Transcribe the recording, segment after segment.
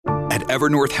At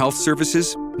Evernorth Health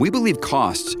Services, we believe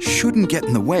costs shouldn't get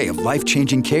in the way of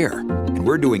life-changing care, and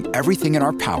we're doing everything in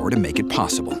our power to make it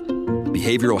possible.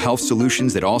 Behavioral health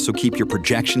solutions that also keep your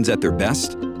projections at their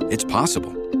best? It's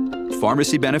possible.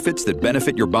 Pharmacy benefits that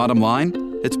benefit your bottom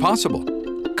line? It's possible.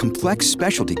 Complex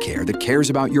specialty care that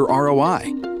cares about your ROI?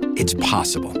 It's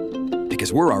possible.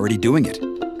 Because we're already doing it.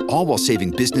 All while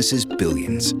saving businesses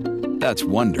billions. That's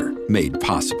Wonder made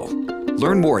possible.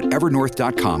 Learn more at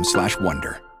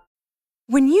evernorth.com/wonder.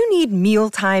 When you need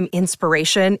mealtime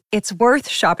inspiration, it's worth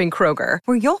shopping Kroger,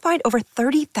 where you'll find over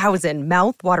 30,000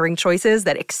 mouth-watering choices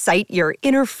that excite your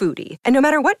inner foodie. And no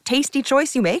matter what tasty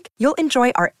choice you make, you'll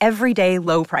enjoy our everyday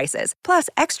low prices, plus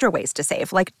extra ways to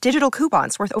save, like digital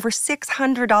coupons worth over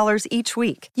 $600 each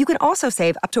week. You can also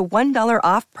save up to $1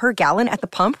 off per gallon at the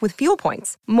pump with fuel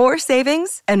points. More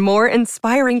savings and more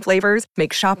inspiring flavors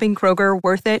make shopping Kroger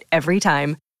worth it every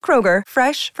time. Kroger,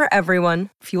 fresh for everyone.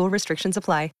 Fuel restrictions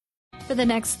apply. For the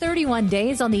next 31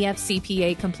 days on the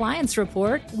FCPA Compliance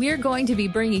Report, we're going to be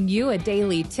bringing you a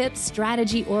daily tip,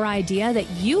 strategy, or idea that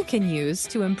you can use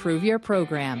to improve your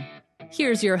program.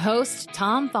 Here's your host,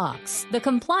 Tom Fox, the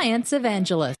Compliance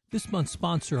Evangelist. This month's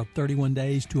sponsor of 31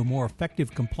 Days to a More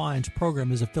Effective Compliance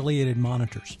Program is Affiliated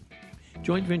Monitors.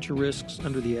 Joint venture risks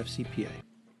under the FCPA.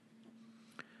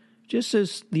 Just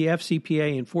as the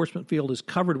FCPA enforcement field is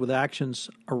covered with actions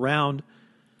around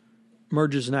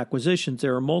mergers and acquisitions,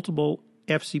 there are multiple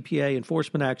FCPA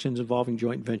enforcement actions involving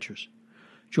joint ventures.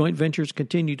 Joint ventures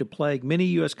continue to plague many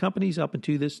U.S. companies up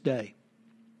until this day.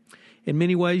 In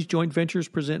many ways, joint ventures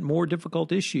present more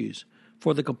difficult issues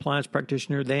for the compliance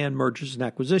practitioner than mergers and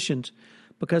acquisitions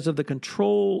because of the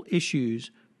control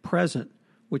issues present,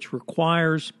 which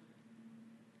requires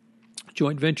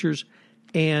joint ventures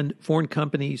and foreign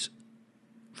countries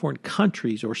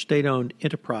or state-owned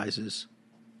enterprises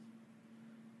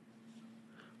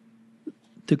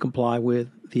to comply with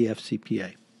the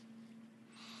FCPA.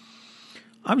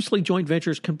 Obviously, joint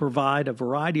ventures can provide a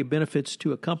variety of benefits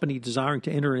to a company desiring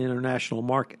to enter an international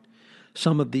market.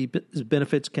 Some of the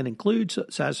benefits can include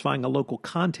satisfying a local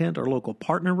content or local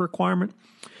partner requirement,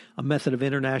 a method of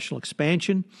international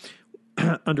expansion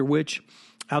under which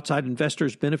outside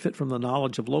investors benefit from the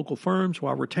knowledge of local firms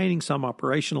while retaining some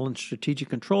operational and strategic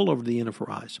control over the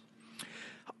enterprise,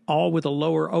 all with a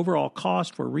lower overall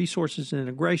cost for resources and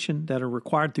integration that are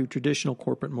required through traditional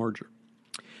corporate merger.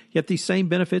 Yet these same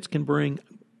benefits can bring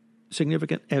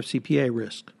significant FCPA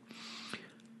risk.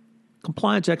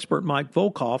 Compliance expert Mike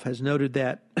Volkov has noted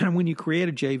that when you create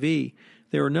a JV,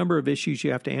 there are a number of issues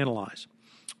you have to analyze.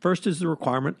 First is the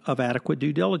requirement of adequate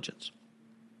due diligence.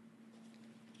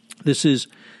 This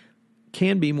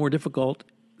can be more difficult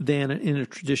than in a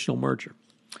traditional merger.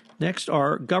 Next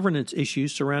are governance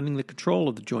issues surrounding the control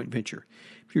of the joint venture.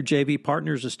 If your JV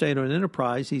partner is a state-owned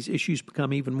enterprise, these issues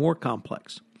become even more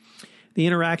complex. The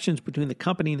interactions between the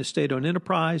company and the state-owned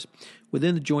enterprise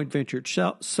within the joint venture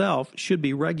itself should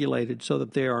be regulated so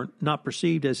that they are not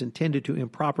perceived as intended to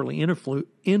improperly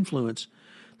influence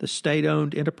the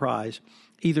state-owned enterprise,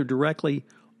 either directly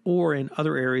or in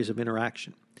other areas of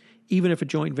interaction. Even if a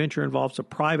joint venture involves a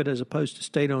private as opposed to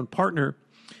state-owned partner,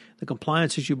 the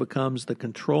compliance issue becomes the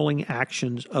controlling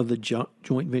actions of the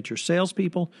joint venture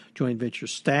salespeople, joint venture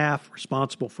staff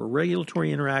responsible for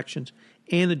regulatory interactions,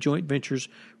 and the joint venture's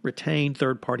retained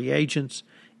third-party agents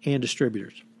and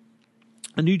distributors.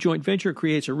 A new joint venture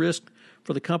creates a risk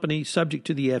for the company subject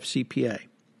to the FCPA.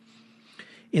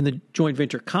 In the joint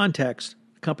venture context,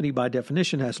 the company by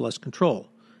definition has less control.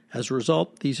 As a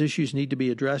result, these issues need to be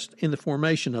addressed in the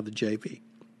formation of the JV.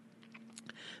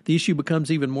 The issue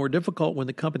becomes even more difficult when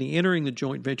the company entering the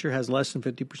joint venture has less than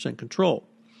 50% control.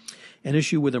 An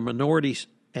issuer with a minority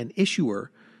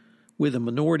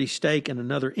stake in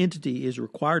another entity is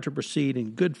required to proceed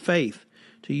in good faith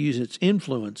to use its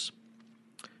influence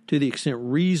to the extent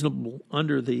reasonable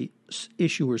under the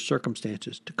issuer's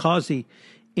circumstances to cause the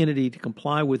entity to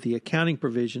comply with the accounting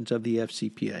provisions of the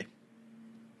FCPA.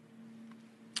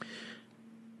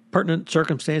 Pertinent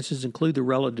circumstances include the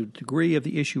relative degree of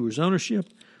the issuer's ownership,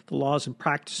 the laws and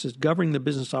practices governing the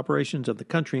business operations of the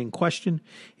country in question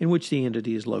in which the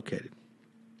entity is located.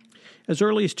 As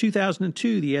early as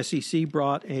 2002, the SEC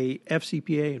brought a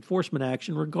FCPA enforcement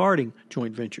action regarding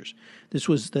joint ventures. This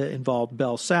involved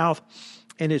Bell South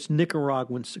and its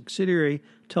Nicaraguan subsidiary,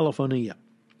 Telefonia.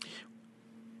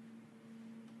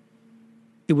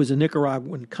 It was a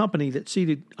Nicaraguan company that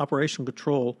ceded operational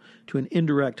control to an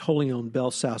indirect wholly owned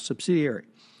Bell South subsidiary.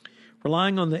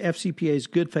 Relying on the FCPA's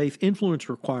good faith influence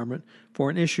requirement for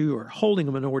an issuer holding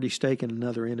a minority stake in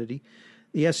another entity,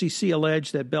 the SEC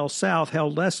alleged that Bell South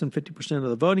held less than 50% of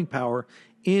the voting power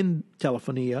in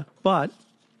Telefonia, but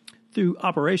through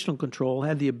operational control,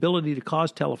 had the ability to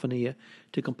cause Telefonia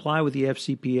to comply with the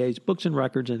FCPA's books and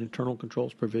records and internal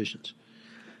controls provisions.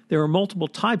 There are multiple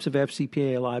types of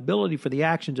FCPA liability for the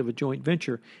actions of a joint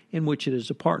venture in which it is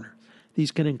a partner.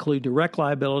 These can include direct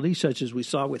liability, such as we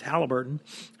saw with Halliburton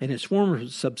and its former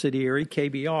subsidiary,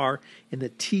 KBR, in the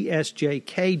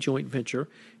TSJK joint venture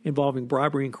involving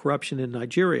bribery and corruption in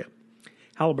Nigeria.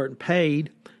 Halliburton paid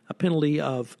a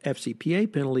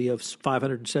FCPA penalty of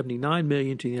 $579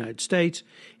 million to the United States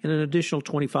and an additional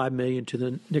 $25 million to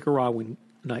the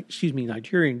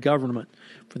Nigerian government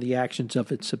for the actions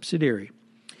of its subsidiary.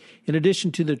 In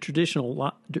addition to the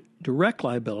traditional direct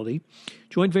liability,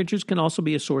 joint ventures can also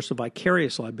be a source of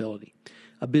vicarious liability.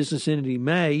 A business entity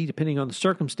may, depending on the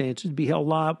circumstances, be held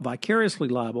vicariously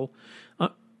liable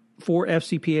for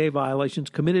FCPA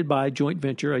violations committed by a joint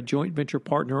venture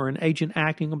partner, or an agent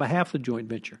acting on behalf of the joint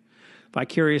venture.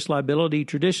 Vicarious liability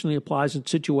traditionally applies in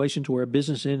situations where a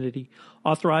business entity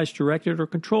authorized, directed, or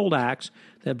controlled acts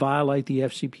that violate the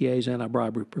FCPA's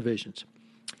anti-bribery provisions.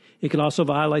 It can also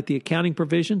violate the accounting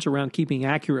provisions around keeping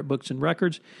accurate books and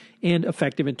records and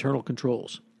effective internal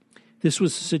controls. This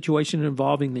was the situation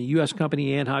involving the U.S.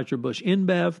 company Anheuser-Busch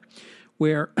InBev,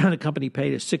 where the company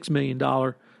paid a $6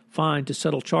 million fine to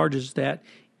settle charges that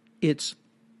its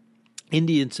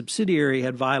Indian subsidiary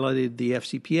had violated the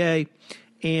FCPA,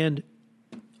 and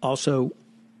also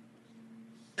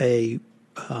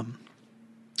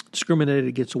discriminated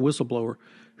against a whistleblower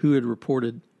who had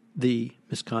reported the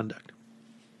misconduct.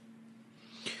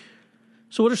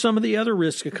 So what are some of the other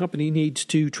risks a company needs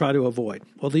to try to avoid?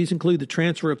 Well, these include the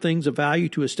transfer of things of value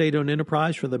to a state-owned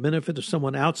enterprise for the benefit of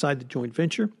someone outside the joint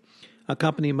venture. A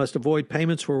company must avoid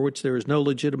payments for which there is no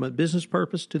legitimate business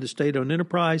purpose to the state-owned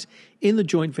enterprise in the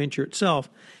joint venture itself,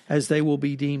 as they will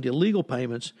be deemed illegal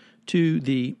payments to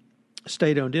the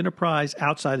state-owned enterprise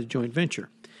outside the joint venture.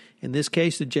 In this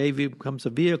case, the JV becomes a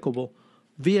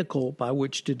vehicle by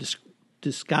which to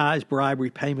disguise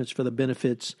bribery payments for the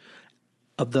benefits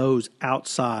of those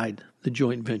outside the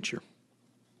joint venture.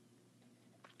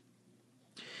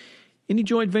 Any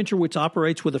joint venture which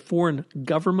operates with a foreign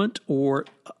government or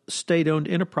state-owned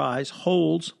enterprise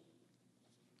holds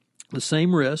the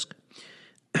same risk,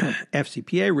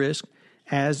 FCPA risk,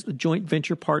 as the joint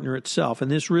venture partner itself,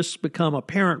 and this risk become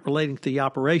apparent relating to the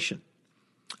operation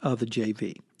of the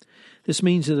JV. This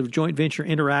means that if a joint venture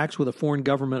interacts with a foreign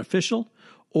government official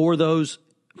or those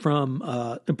from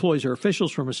employees or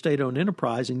officials from a state-owned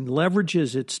enterprise and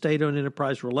leverages its state-owned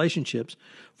enterprise relationships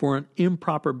for an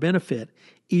improper benefit,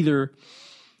 either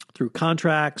through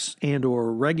contracts and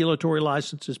or regulatory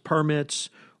licenses, permits,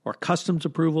 or customs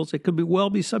approvals, it could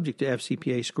be subject to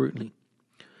FCPA scrutiny.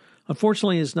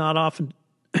 Unfortunately, it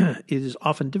is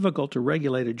often difficult to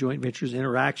regulate a joint venture's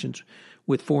interactions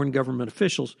with foreign government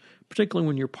officials, particularly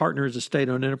when your partner is a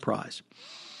state-owned enterprise,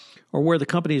 or where the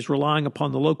company is relying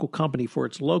upon the local company for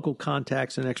its local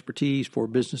contacts and expertise for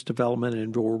business development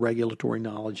and or regulatory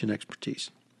knowledge and expertise.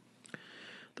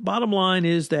 The bottom line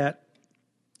is that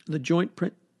the joint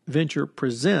venture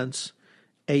presents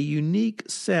a unique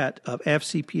set of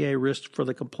FCPA risks for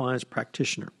the compliance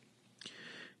practitioner.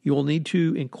 You will need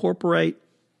to incorporate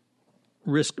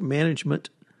risk management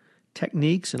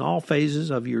techniques in all phases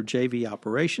of your JV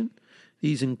operation.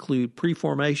 These include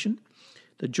pre-formation,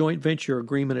 the joint venture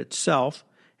agreement itself,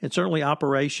 and certainly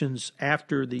operations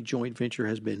after the joint venture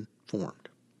has been formed.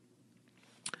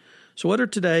 So what are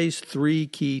today's 3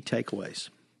 key takeaways?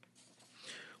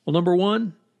 Well, number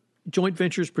 1, joint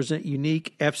ventures present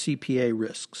unique FCPA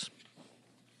risks.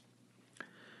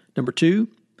 Number 2,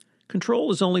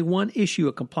 control is only one issue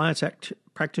a compliance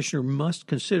practitioner must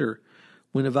consider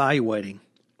when evaluating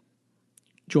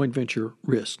joint venture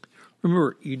risk.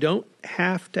 Remember, you don't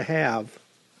have to have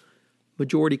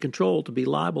majority control to be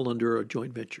liable under a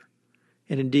joint venture.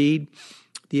 And indeed,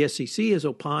 the SEC has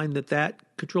opined that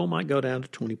control might go down to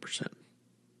 20%.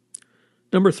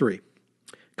 Number 3,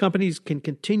 companies can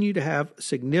continue to have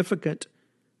significant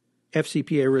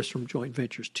FCPA risks from joint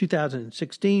ventures.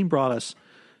 2016 brought us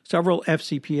several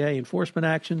FCPA enforcement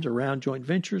actions around joint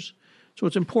ventures. So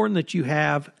it's important that you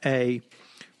have a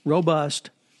robust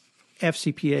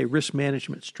FCPA risk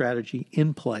management strategy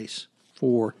in place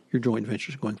for your joint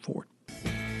ventures going forward.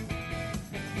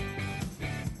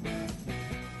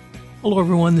 Hello,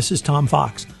 everyone. This is Tom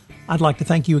Fox. I'd like to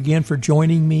thank you again for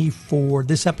joining me for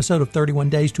this episode of 31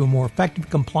 Days to a More Effective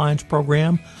Compliance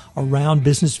Program around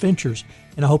business ventures.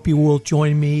 And I hope you will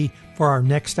join me for our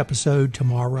next episode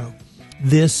tomorrow.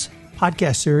 This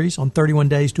podcast series on 31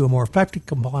 Days to a More Effective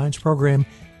Compliance Program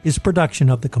is a production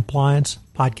of the Compliance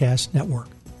Podcast Network.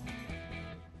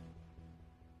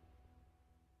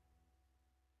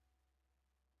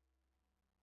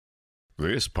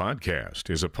 This podcast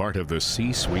is a part of the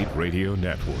C-Suite Radio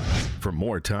Network. For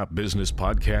more top business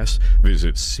podcasts,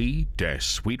 visit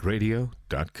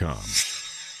c-suiteradio.com.